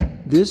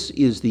This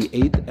is the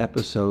 8th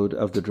episode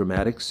of the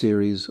dramatic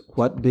series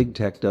What Big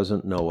Tech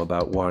Doesn't Know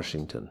About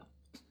Washington.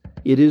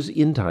 It is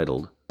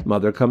entitled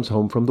Mother Comes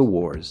Home from the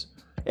Wars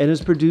and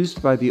is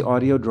produced by the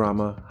audio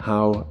drama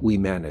How We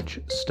Manage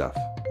Stuff.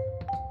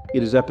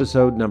 It is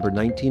episode number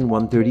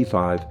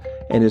 19135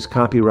 and is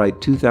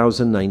copyright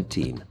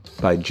 2019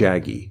 by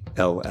Jaggy,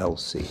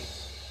 LLC.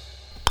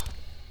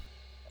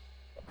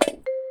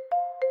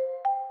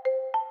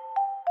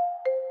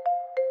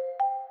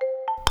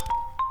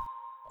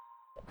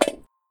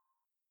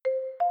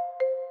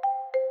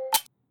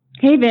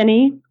 Hey,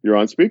 Vinny. You're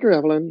on speaker,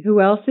 Evelyn.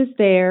 Who else is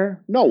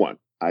there? No one.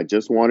 I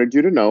just wanted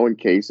you to know in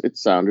case it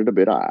sounded a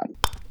bit odd.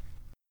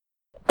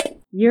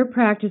 You're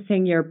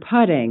practicing your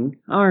putting,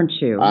 aren't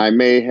you? I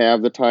may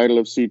have the title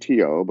of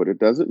CTO, but it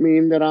doesn't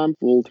mean that I'm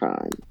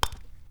full-time.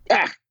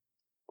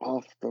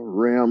 Off the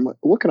rim.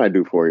 What can I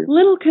do for you?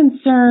 Little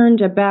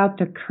concerned about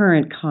the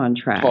current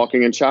contract.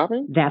 Talking and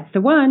shopping? That's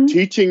the one.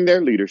 Teaching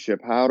their leadership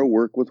how to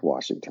work with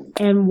Washington.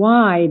 And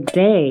why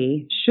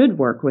they should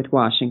work with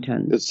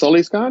Washington. It's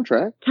Sully's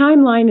contract.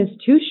 Timeline is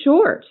too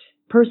short.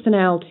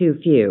 Personnel too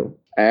few.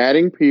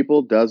 Adding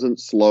people doesn't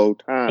slow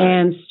time.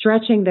 And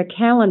stretching the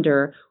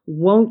calendar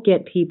won't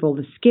get people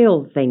the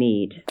skills they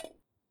need.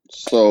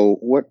 So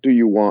what do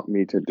you want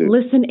me to do?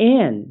 Listen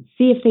in.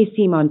 See if they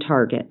seem on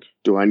target.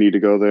 Do I need to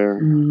go there?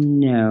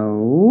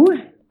 No.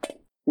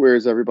 Where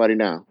is everybody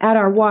now? At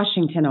our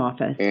Washington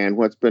office. And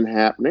what's been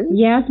happening?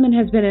 Yasmin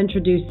has been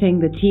introducing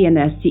the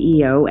TNS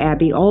CEO,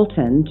 Abby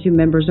Alton, to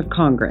members of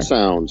Congress.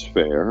 Sounds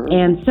fair.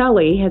 And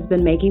Sully has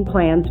been making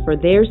plans for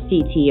their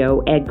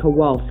CTO, Ed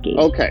Kowalski.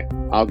 Okay,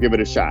 I'll give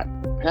it a shot.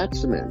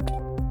 Patch them in.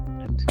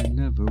 And who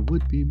never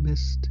would be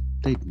missed,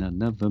 they'd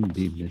none of them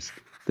be missed.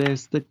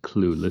 There's the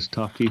clueless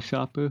talkie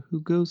shopper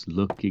who goes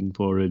looking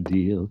for a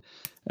deal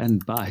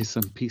and buys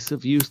some piece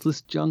of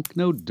useless junk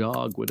no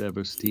dog would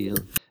ever steal.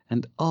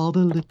 And all the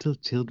little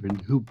children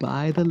who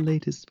buy the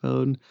latest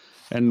phone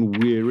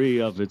and weary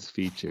of its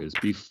features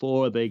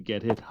before they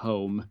get it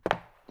home.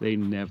 They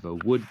never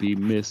would be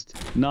missed,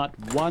 not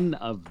one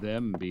of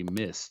them be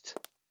missed.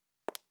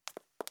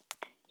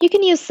 You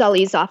can use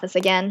Sully's office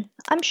again.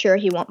 I'm sure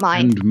he won't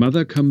mind. And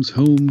Mother comes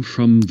home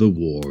from the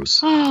wars.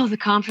 Oh, the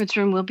conference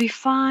room will be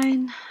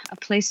fine. A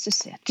place to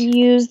sit.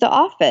 Use the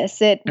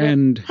office.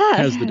 And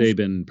has the day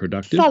been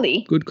productive?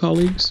 Sully. Good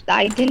colleagues?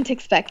 I didn't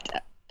expect...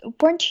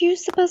 Weren't you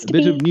supposed to A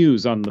bit be... of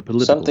news on the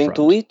political Something front.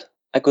 to eat?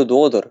 I could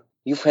order.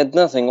 You've had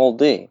nothing all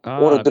day.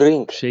 Or a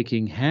drink.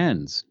 Shaking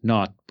hands,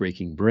 not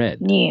breaking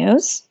bread.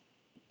 News?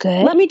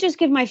 Good? Let me just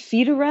give my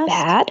feet a rest.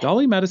 Bad?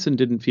 Dolly Madison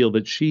didn't feel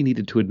that she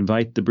needed to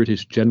invite the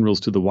British generals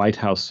to the White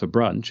House for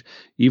brunch,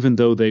 even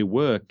though they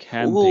were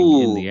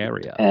camping in the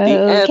area.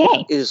 The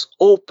Okay. app is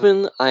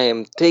open. I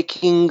am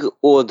taking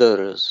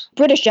orders.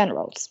 British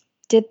generals.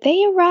 Did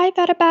they arrive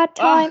at a bad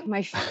time? Oh,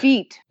 my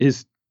feet.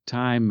 Is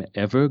time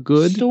ever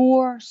good?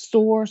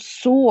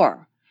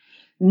 Sore.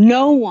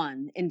 No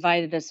one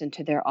invited us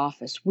into their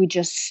office. We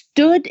just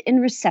stood in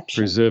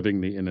reception.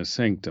 Preserving the inner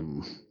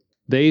sanctum.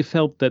 They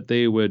felt that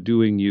they were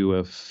doing you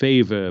a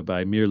favor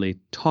by merely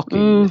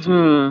talking with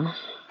you.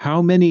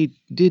 How many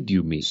did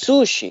you meet?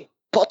 Sushi,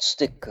 pot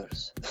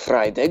stickers,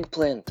 fried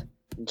eggplant,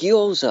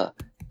 gyoza,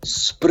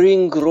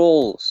 spring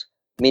rolls,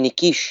 mini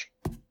quiche.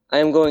 I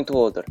am going to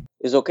order.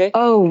 Is okay?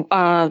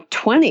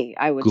 20,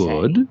 I would say.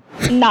 Good.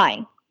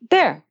 9.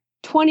 There,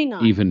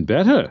 29. Even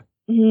better.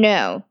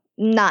 No.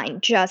 9.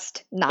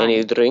 Just 9.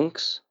 Any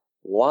drinks?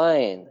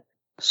 Wine,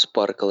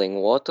 sparkling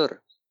water,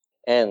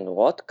 and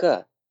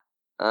vodka.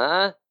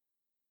 Ah,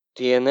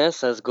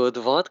 TNS has good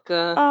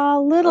vodka. A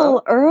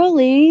little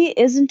early,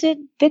 isn't it,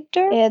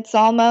 Victor? It's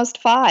almost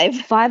 5.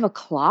 5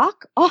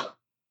 o'clock? Oh,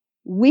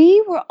 we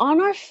were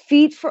on our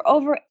feet for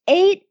over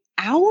 8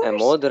 hours?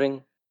 I'm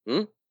ordering.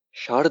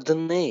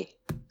 Chardonnay,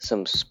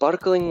 some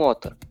sparkling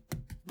water,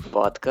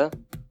 vodka,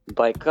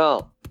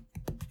 Baikal.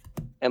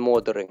 I'm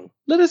ordering.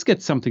 Let us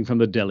get something from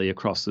the deli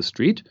across the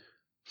street.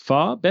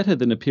 Far better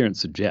than appearance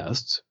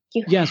suggests.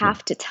 You Yasmin.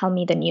 have to tell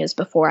me the news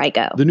before I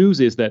go. The news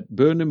is that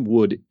Burnham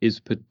Wood is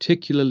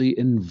particularly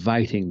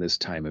inviting this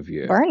time of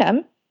year.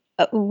 Burnham?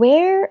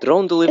 Where?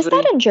 Drone delivery. Is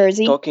that in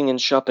Jersey? Talking and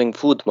shopping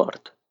food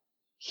mart.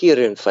 Here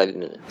in 5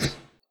 minutes.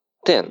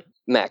 10,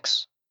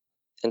 max.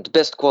 And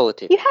best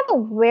quality. You have a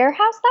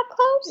warehouse that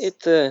close?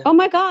 It Oh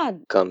my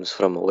God. comes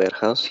from a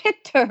warehouse.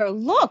 Victor,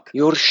 look.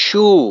 Your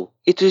shoe.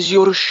 It is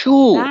your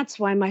shoe. That's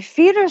why my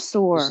feet are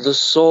sore. It's the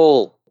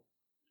sole.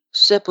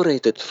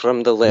 Separated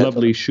from the leather.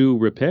 Lovely shoe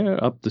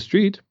repair up the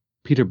street.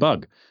 Peter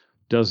Bugg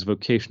does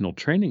vocational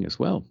training as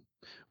well.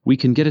 We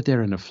can get it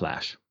there in a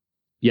flash.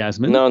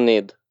 Yasmin? No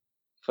need.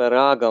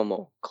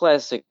 Ferragamo.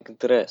 Classic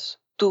dress.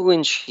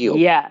 2-inch heel.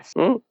 Yes.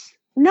 Hmm?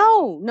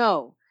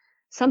 No.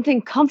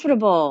 Something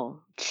comfortable.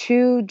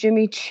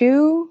 Jimmy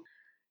Choo?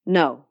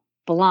 No.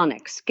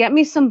 Blahniks. Get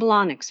me some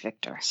Blahniks,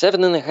 Victor.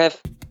 7.5.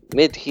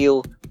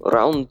 Mid-heel.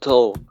 Round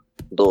toe.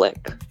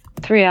 Black.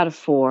 3 out of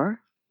 4.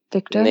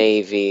 Victor?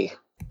 Navy.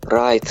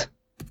 Right.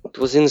 It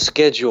was in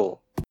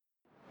schedule.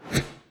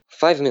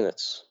 5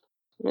 minutes.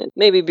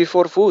 Maybe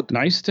before food.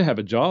 Nice to have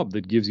a job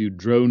that gives you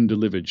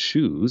drone-delivered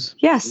shoes.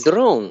 Yes.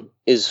 Drone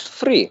is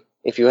free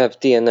if you have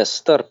TNS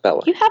star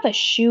power. You have a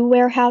shoe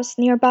warehouse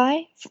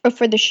nearby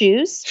for the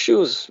shoes?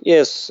 Shoes,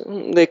 yes,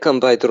 they come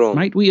by drone.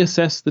 Might we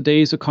assess the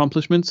day's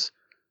accomplishments?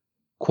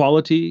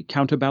 Quality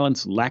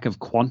counterbalance lack of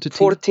quantity?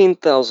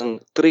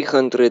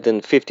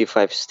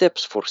 14,355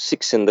 steps for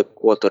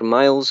 6.25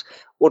 miles,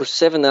 or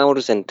 7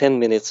 hours and 10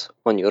 minutes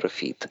on your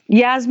feet.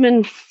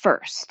 Yasmin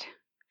first.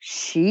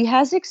 She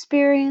has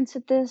experience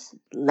at this.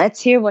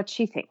 Let's hear what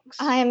she thinks.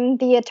 I'm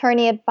the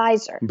attorney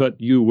advisor. But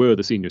you were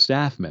the senior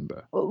staff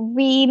member.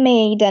 We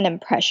made an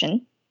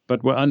impression.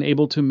 But were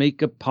unable to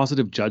make a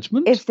positive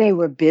judgment? If they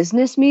were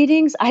business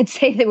meetings, I'd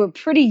say they were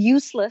pretty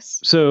useless.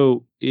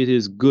 So it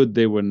is good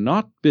they were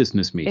not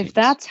business meetings. If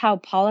that's how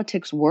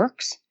politics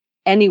works,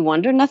 any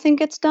wonder nothing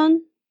gets done?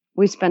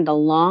 We spend a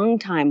long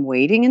time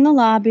waiting in the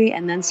lobby,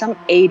 and then some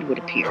aide would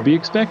appear. To be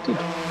expected.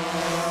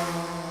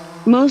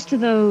 Most of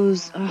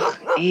those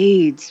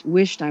aides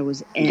wished I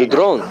was Ed. The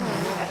drone.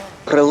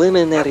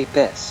 Preliminary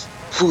pass.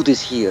 Food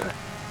is here.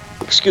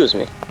 Excuse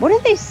me. What do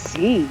they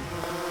see?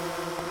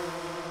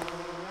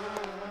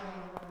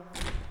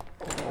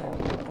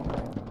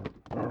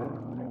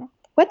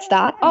 What's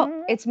that?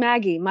 Oh, it's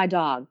Maggie, my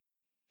dog.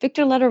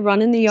 Victor let her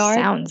run in the yard.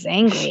 Sounds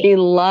angry. She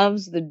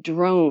loves the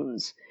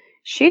drones.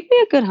 She'd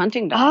be a good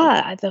hunting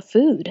dog. The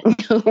food.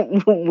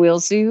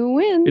 We'll see who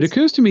wins. It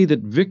occurs to me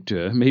that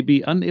Victor may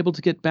be unable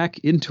to get back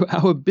into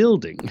our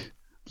building.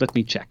 Let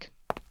me check.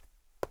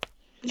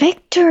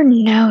 Victor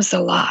knows a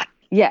lot.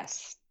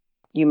 Yes,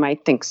 you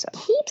might think so.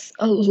 Keeps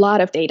a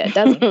lot of data,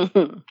 doesn't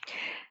he?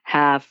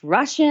 Half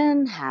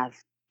Russian,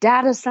 half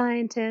data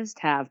scientist,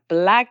 half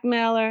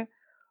blackmailer,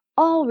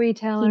 all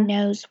retailer. He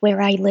knows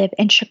where I live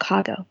in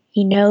Chicago.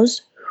 He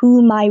knows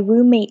who my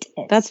roommate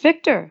is. That's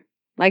Victor.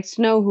 Likes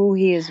to know who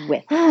he is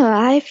with.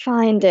 I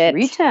find it...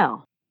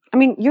 Retail. I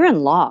mean, you're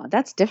in law.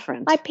 That's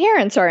different. My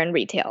parents are in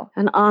retail.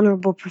 An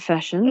honorable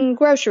profession.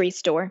 Grocery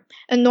store.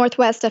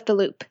 Northwest of the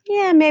Loop.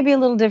 Yeah, maybe a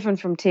little different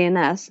from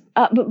TNS.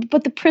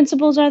 But the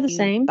principles are the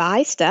same.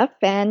 Buy stuff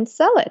and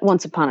sell it.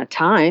 Once upon a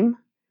time.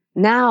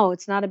 Now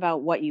it's not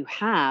about what you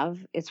have.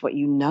 It's what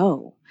you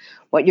know.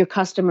 What your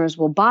customers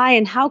will buy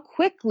and how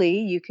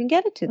quickly you can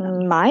get it to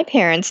them. My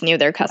parents knew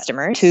their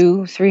customers.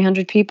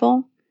 200-300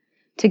 people.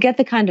 To get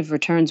the kind of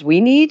returns we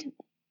need,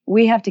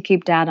 we have to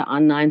keep data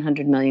on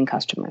 900 million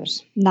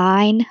customers.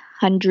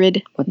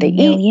 900 what they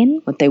million?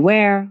 Eat, what they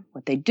wear,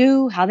 what they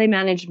do, how they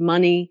manage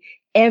money,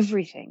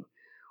 everything.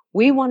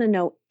 We want to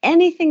know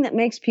anything that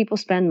makes people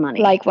spend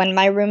money. Like when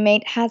my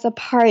roommate has a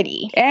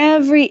party.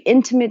 Every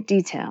intimate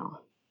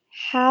detail.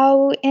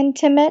 How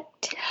intimate?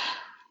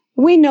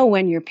 We know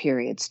when your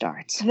period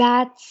starts.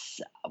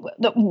 That's...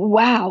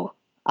 wow.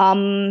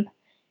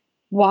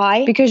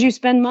 Why? Because you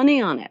spend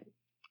money on it.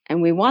 And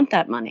we want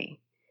that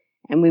money.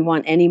 And we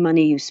want any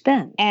money you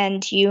spend.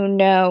 And you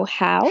know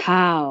how?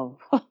 How?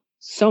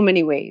 So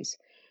many ways.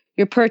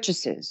 Your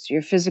purchases,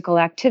 your physical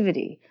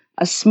activity.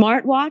 A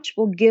smartwatch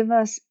will give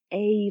us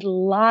a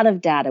lot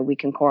of data we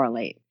can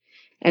correlate.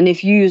 And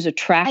if you use a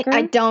tracker...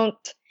 I don't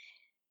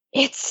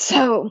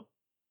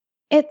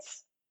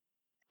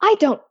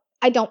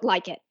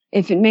like it.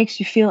 If it makes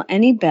you feel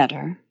any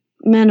better,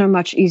 men are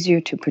much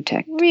easier to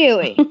protect.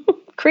 Really?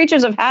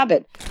 Creatures of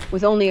habit,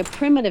 with only a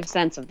primitive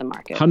sense of the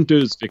market.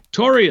 Hunters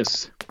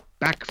victorious,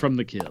 back from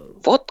the kill.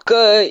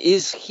 Vodka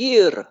is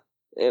here.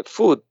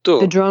 Food, too.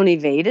 The drone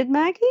evaded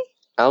Maggie?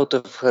 Out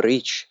of her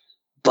reach.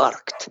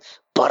 Barked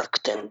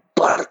and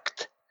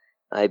barked.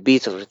 I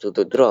beat her to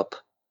the drop,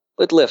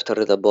 but left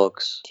her the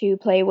box. To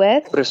play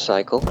with?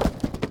 Recycle.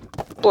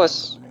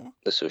 Plus,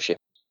 the sushi.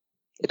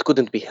 It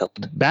couldn't be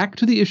helped. Back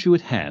to the issue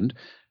at hand.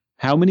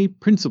 How many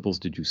principals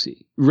did you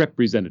see?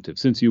 Representatives,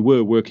 since you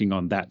were working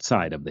on that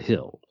side of the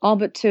hill. All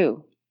but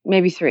 2,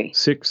 maybe 3.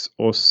 6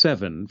 or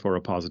 7 for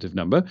a positive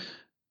number.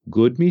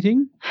 Good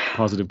meeting?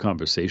 Positive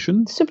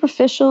conversation?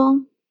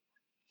 Superficial,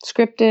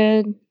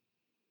 scripted.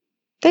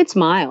 They'd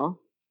smile.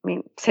 I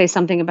mean, say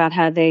something about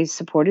how they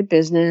supported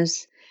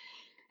business.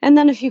 And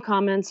then a few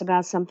comments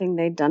about something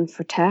they'd done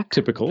for tech.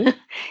 Typical.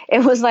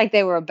 It was like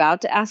they were about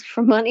to ask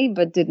for money,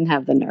 but didn't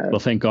have the nerve. Well,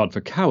 thank God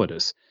for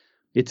cowardice.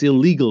 It's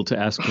illegal to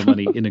ask for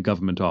money in a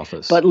government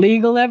office. But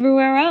legal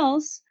everywhere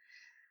else.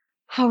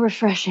 How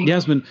refreshing.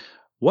 Yasmin,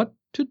 what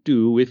to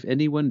do if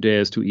anyone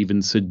dares to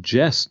even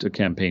suggest a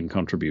campaign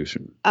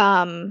contribution?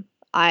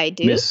 I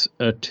do. Miss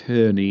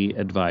Attorney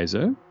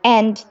Advisor?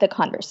 End the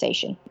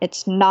conversation.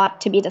 It's not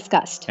to be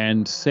discussed.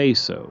 And say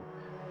so.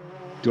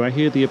 Do I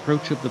hear the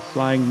approach of the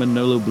flying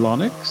Manolo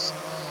Blahniks?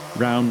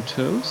 Round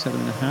toe,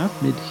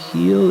 7.5,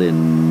 mid-heel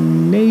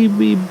in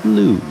navy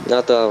blue.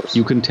 Not ours.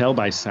 You can tell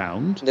by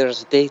sound?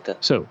 There's data.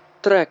 So?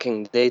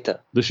 Tracking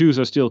data. The shoes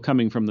are still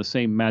coming from the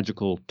same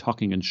magical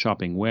talking and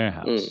shopping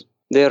warehouse.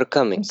 They're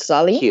coming.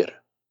 Sully? Here.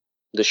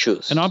 The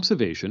shoes. An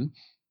observation.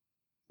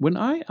 When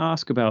I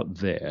ask about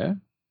there,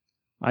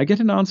 I get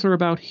an answer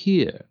about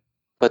here.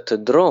 But the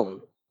drone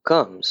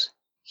comes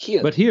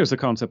here. But here's a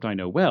concept I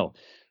know well.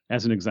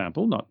 As an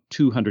example, not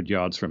 200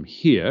 yards from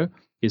here,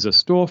 is a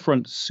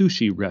storefront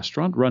sushi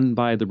restaurant run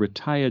by the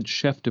retired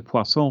chef de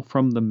poisson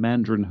from the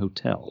Mandarin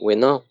Hotel. We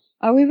know.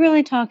 Are we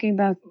really talking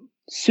about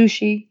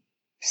sushi,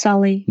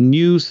 Sully?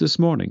 News this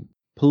morning.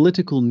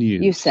 Political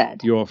news. You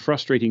said. Your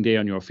frustrating day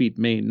on your feet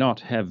may not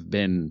have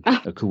been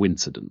a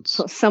coincidence.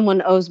 So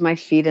someone owes my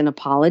feet an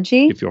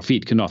apology? If your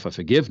feet can offer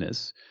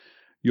forgiveness.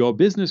 Your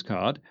business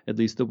card, at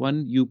least the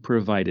one you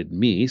provided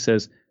me,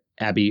 says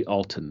Abby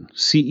Alton,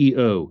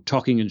 CEO,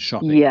 Talking and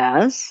Shopping.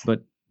 Yes.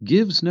 But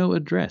gives no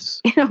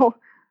address. You know,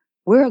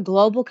 we're a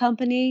global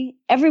company.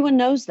 Everyone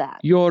knows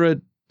that. You're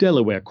a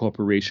Delaware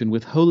corporation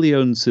with wholly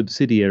owned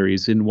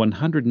subsidiaries in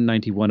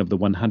 191 of the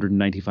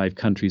 195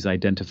 countries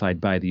identified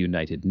by the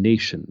United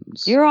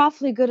Nations. You're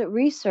awfully good at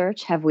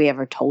research. Have we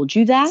ever told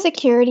you that?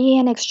 Security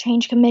and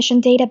Exchange Commission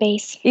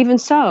database. Even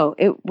so,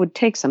 it would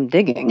take some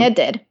digging. It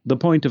did. The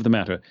point of the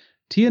matter,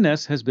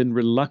 TNS has been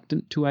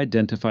reluctant to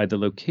identify the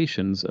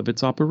locations of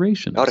its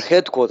operations. Our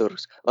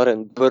headquarters are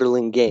in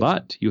Burlingame.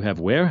 But you have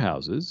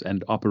warehouses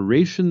and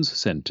operations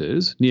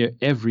centers near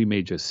every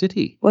major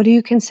city. What do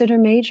you consider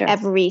major?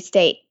 Every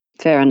state.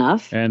 Fair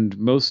enough. And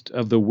most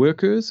of the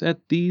workers at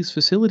these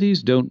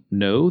facilities don't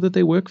know that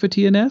they work for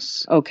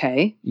TNS?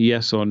 Okay.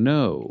 Yes or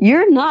no?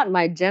 You're not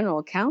my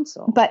general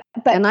counsel. But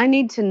And I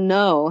need to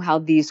know how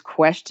these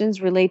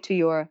questions relate to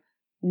your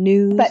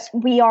news. But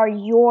we are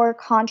your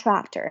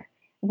contractor.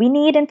 We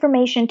need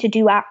information to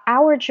do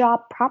our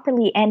job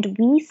properly, and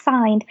we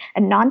signed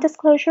a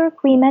non-disclosure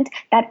agreement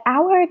that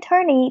our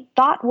attorney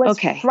thought was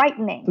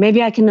frightening.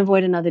 Maybe I can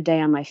avoid another day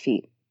on my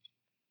feet.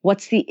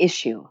 What's the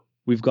issue?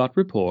 We've got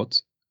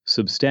reports,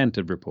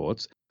 substantive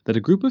reports, that a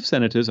group of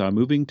senators are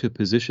moving to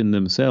position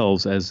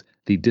themselves as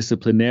the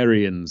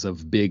disciplinarians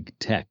of big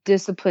tech.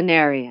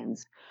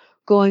 Disciplinarians.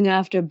 Going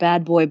after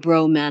bad boy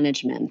bro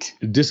management.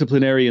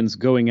 Disciplinarians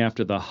going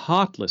after the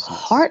heartlessness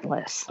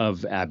Heartless?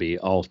 of Abby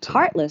Alton.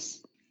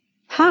 Heartless?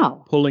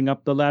 How? Pulling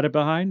up the ladder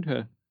behind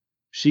her.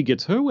 She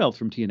gets her wealth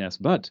from TNS,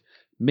 but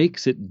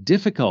makes it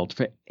difficult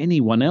for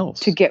anyone else.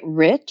 To get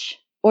rich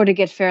or to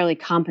get fairly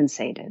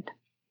compensated?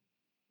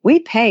 We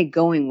pay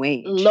going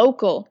wage.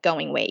 Local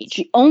going wage.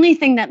 The only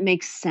thing that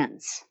makes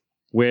sense.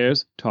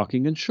 Where's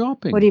Talking and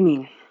Shopping? What do you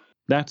mean?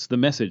 That's the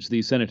message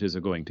these senators are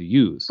going to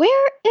use.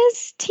 Where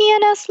is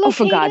TNS located? Oh,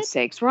 for God's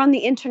sakes, we're on the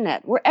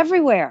internet. We're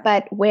everywhere.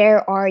 But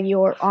where are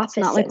your offices?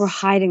 It's not like we're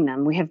hiding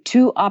them. We have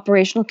 2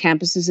 operational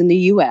campuses in the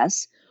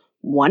U.S.,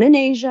 one in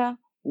Asia,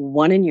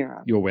 one in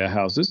Europe. Your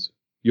warehouses,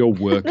 your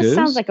workers. This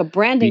sounds like a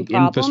branding the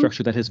problem.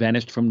 Infrastructure that has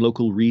vanished from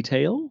local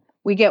retail.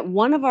 We get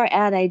one of our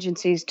ad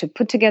agencies to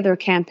put together a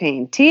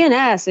campaign.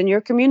 TNS in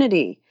your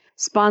community.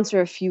 Sponsor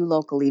a few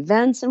local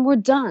events, and we're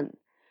done.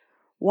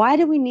 Why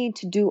do we need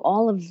to do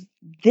all of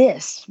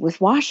this with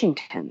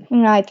Washington?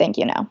 I think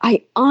you know.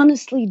 I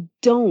honestly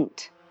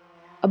don't.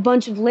 A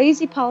bunch of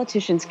lazy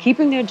politicians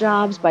keeping their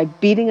jobs by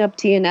beating up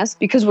TNS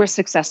because we're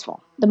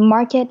successful. The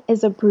market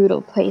is a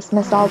brutal place,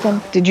 Miss Alton.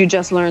 Did you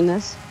just learn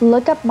this?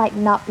 Lookup might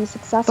not be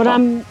successful. But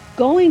I'm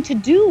going to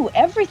do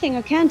everything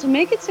I can to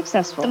make it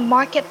successful. The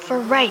market for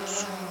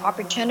rights,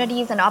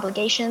 opportunities, and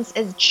obligations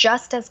is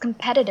just as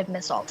competitive,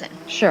 Miss Alton.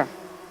 Sure.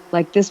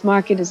 Like this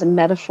market is a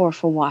metaphor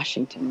for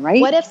Washington, right?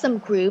 What if some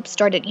groups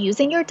started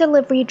using your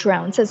delivery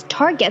drones as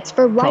targets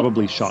for rights?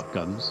 Probably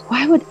shotguns.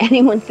 Why would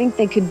anyone think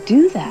they could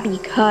do that?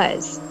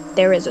 Because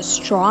there is a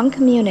strong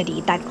community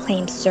that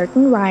claims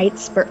certain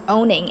rights for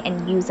owning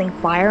and using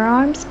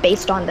firearms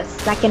based on the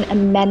Second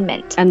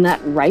Amendment. And that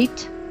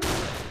right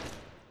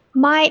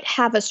might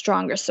have a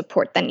stronger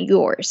support than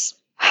yours.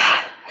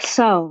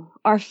 So,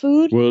 our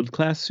food?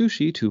 World-class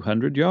sushi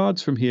 200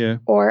 yards from here.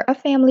 Or a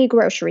family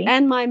grocery.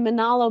 And my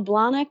Manalo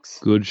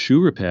Blahniks? Good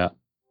shoe repair.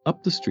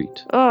 Up the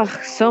street. Ugh,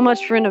 so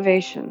much for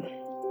innovation.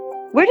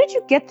 Where did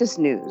you get this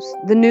news?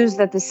 The news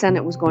that the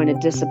Senate was going to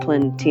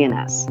discipline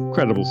TNS?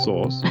 Credible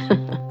source.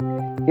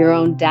 Your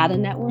own data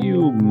network?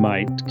 You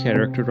might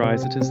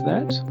characterize it as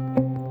that.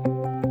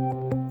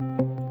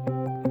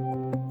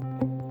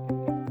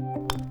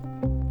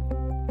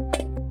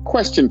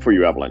 Question for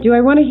you, Evelyn. Do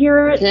I want to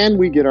hear it? Can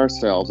we get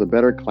ourselves a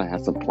better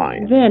class of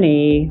client?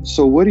 Vinny,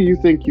 So what do you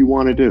think you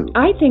want to do?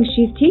 I think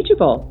she's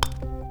teachable.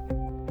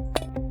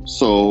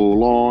 So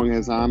long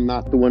as I'm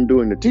not the one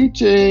doing the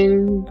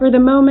teaching. For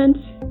the moment,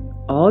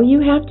 all you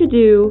have to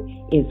do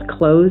is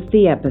close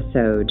the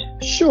episode.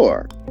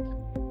 Sure.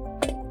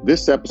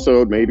 This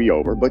episode may be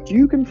over, but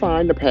you can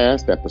find the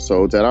past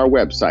episodes at our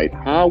website,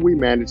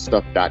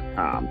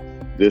 howwemanagestuff.com.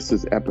 This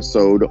is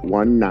episode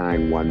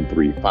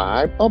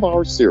 19135 of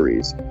our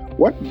series,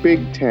 What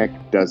Big Tech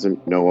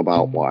Doesn't Know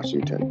About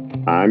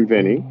Washington. I'm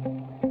Vinny.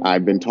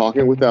 I've been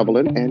talking with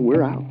Evelyn, and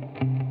we're out.